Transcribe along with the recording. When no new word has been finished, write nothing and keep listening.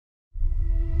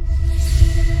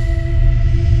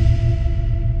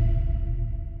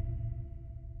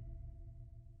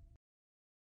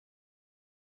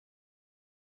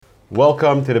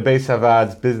Welcome to the Beis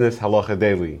Havad's Business Halacha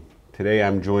Daily. Today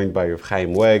I'm joined by Rav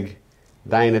Chaim Weg,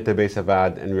 Dayan at the Beis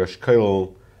Havad and Rosh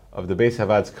Kollel of the Beis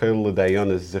Havad's Kollel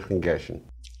Dayanos Zichron Gershon.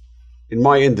 In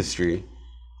my industry,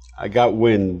 I got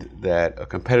wind that a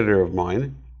competitor of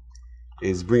mine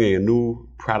is bringing a new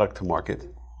product to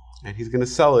market and he's going to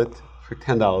sell it for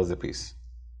 $10 a piece.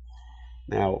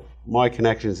 Now, my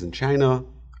connections in China,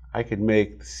 I could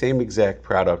make the same exact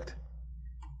product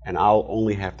and I'll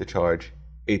only have to charge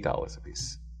 $8 a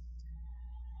piece.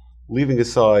 Leaving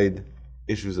aside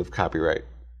issues of copyright,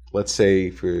 let's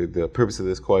say for the purpose of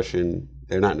this question,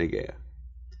 they're not Negeya.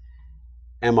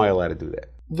 Am I allowed to do that?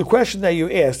 The question that you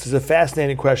asked is a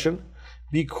fascinating question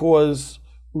because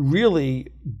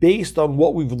really, based on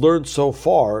what we've learned so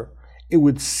far, it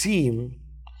would seem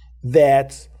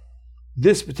that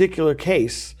this particular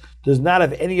case does not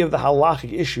have any of the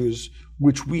halachic issues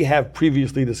which we have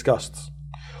previously discussed.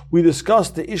 We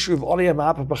discussed the issue of Oniyah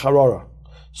Ma'apa B'Charora.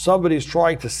 Somebody is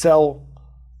trying to sell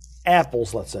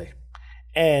apples, let's say,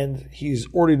 and he's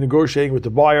already negotiating with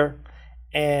the buyer,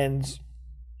 and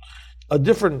a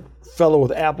different fellow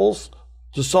with apples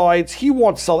decides he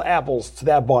wants to sell apples to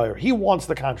that buyer. He wants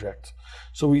the contract.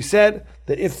 So we said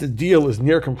that if the deal is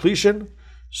near completion,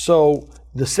 so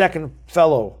the second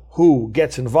fellow who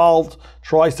gets involved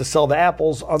tries to sell the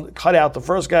apples, cut out the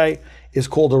first guy, is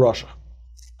called a Rasha.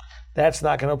 That's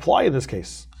not going to apply in this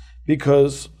case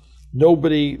because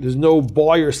there's no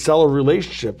buyer-seller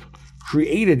relationship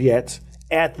created yet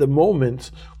at the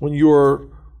moment when you're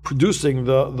producing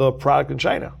the product in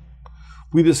China.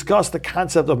 We discussed the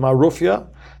concept of marufia,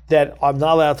 that I'm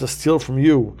not allowed to steal from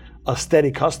you a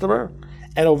steady customer,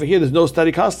 and over here there's no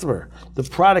steady customer. The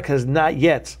product has not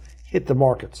yet hit the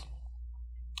market.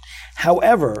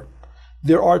 However,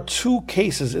 there are two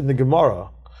cases in the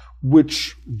Gemara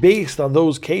which, based on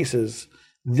those cases,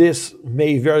 this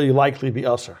may very likely be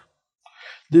usher.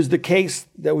 There's the case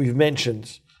that we've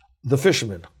mentioned, the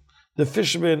fisherman. The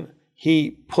fisherman,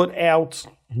 he put out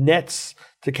nets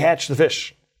to catch the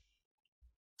fish.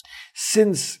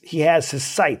 Since he has his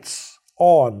sights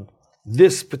on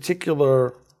this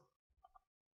particular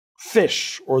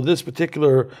fish or this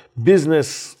particular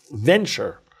business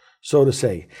venture, so to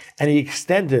say, and he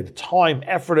extended time,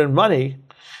 effort, and money,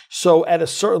 so at a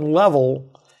certain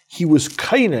level, he was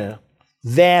kaina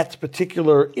that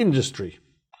particular industry.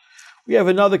 We have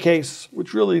another case,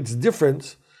 which really it's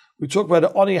different. We talk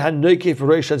about Oni Hanoike for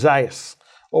Reish Hazayas.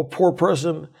 A poor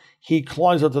person, he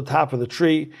climbs up the top of the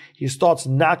tree, he starts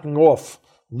knocking off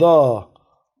the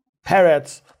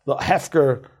parrots, the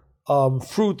hefker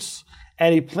fruits,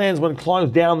 and he plans when he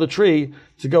climbs down the tree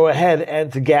to go ahead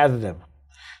and to gather them.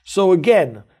 So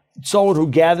again, someone who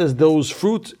gathers those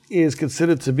fruit is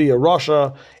considered to be a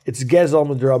Rasha. It's Gezel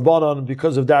M'Derabanan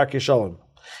because of Darkei Shalom.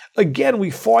 Again,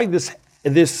 we find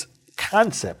this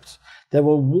concept that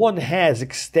when one has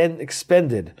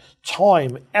expended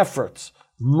time, effort,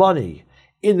 money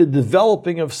in the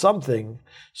developing of something,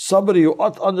 somebody who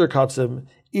undercuts him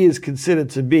is considered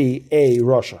to be a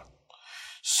Rasha.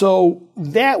 So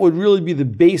that would really be the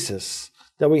basis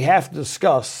that we have to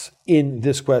discuss in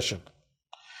this question.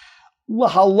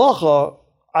 Lahalacha,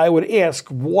 I would ask,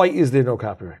 why is there no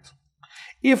copyright?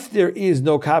 If there is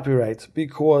no copyright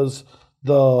because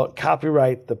the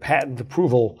copyright, the patent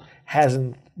approval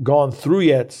hasn't gone through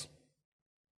yet,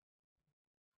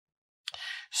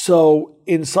 so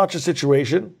in such a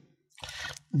situation,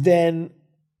 then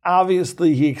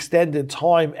obviously he extended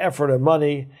time, effort, and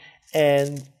money,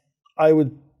 and I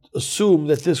would assume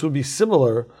that this would be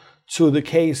similar to the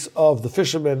case of the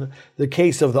fisherman, the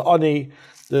case of the ani.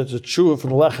 There's a tshuva from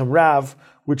the Lechem Rav,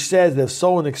 which says that if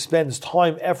someone expends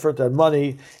time, effort, and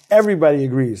money, everybody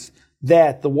agrees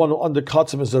that the one who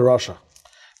undercuts him is a Rasha.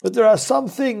 But there are some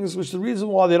things which the reason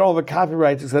why they don't have a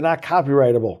copyright is they're not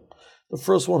copyrightable. The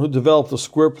first one who developed the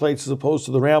square plates as opposed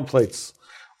to the round plates,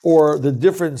 or the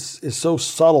difference is so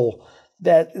subtle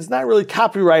that it's not really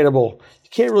copyrightable. You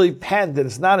can't really patent it.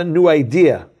 It's not a new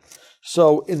idea.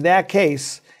 So in that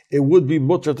case, it would be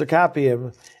mutter to copy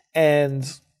him, and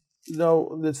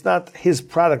it's not his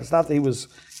product. It's not that he was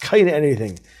kind of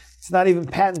anything. It's not even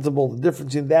patentable. The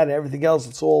difference in that and everything else,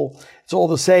 it's all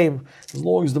the same. As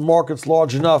long as the market's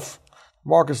large enough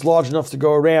to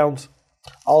go around,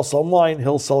 I'll sell mine,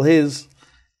 he'll sell his,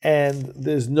 and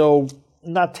there's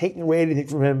not taking away anything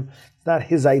from him. It's not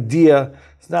his idea.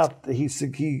 It's not that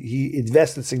he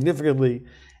invested significantly,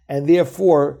 and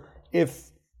therefore, if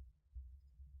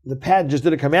the patent just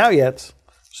didn't come out yet,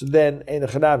 so then ein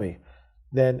chanami,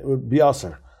 then it would be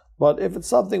aser. But if it's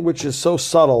something which is so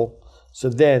subtle, so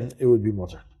then it would be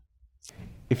mutter.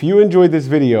 If you enjoyed this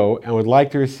video and would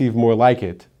like to receive more like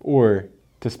it, or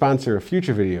to sponsor a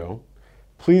future video,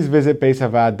 please visit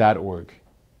beisavad.org.